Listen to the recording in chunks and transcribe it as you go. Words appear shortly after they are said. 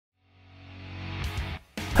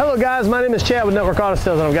Hello guys, my name is Chad with Network Auto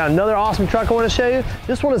Sales and I've got another awesome truck I want to show you.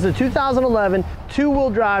 This one is the 2011 two-wheel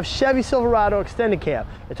drive Chevy Silverado extended cab.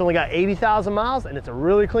 It's only got 80,000 miles and it's a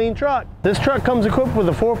really clean truck. This truck comes equipped with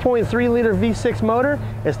a 4.3 liter V6 motor.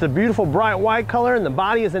 It's the beautiful bright white color and the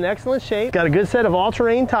body is in excellent shape. It's got a good set of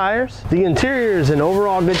all-terrain tires. The interior is in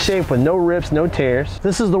overall good shape with no rips, no tears.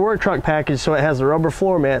 This is the work truck package, so it has the rubber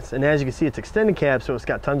floor mats, and as you can see it's extended cab, so it's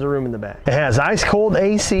got tons of room in the back. It has ice cold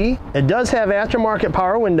AC. It does have aftermarket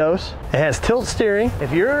power windows. It has tilt steering.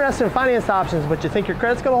 If you're interested in finance options but you think your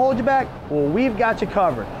credit's going to hold you back, well, we've got you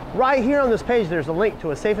covered. Right here on this page there's a link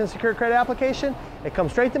to a safe and secure credit application. It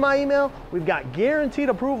comes straight to my email. We've got guaranteed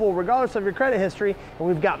approval regardless of your credit history, and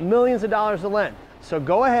we've got millions of dollars to lend. So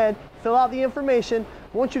go ahead, fill out the information.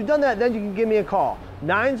 Once you've done that, then you can give me a call,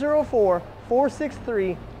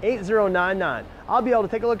 904-463-8099. I'll be able to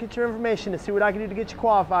take a look at your information and see what I can do to get you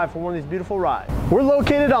qualified for one of these beautiful rides. We're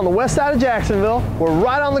located on the west side of Jacksonville. We're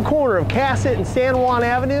right on the corner of Cassett and San Juan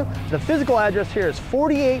Avenue. The physical address here is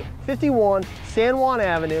 4851 San Juan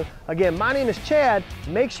Avenue. Again, my name is Chad.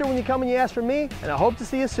 Make sure when you come and you ask for me, and I hope to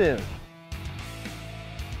see you soon.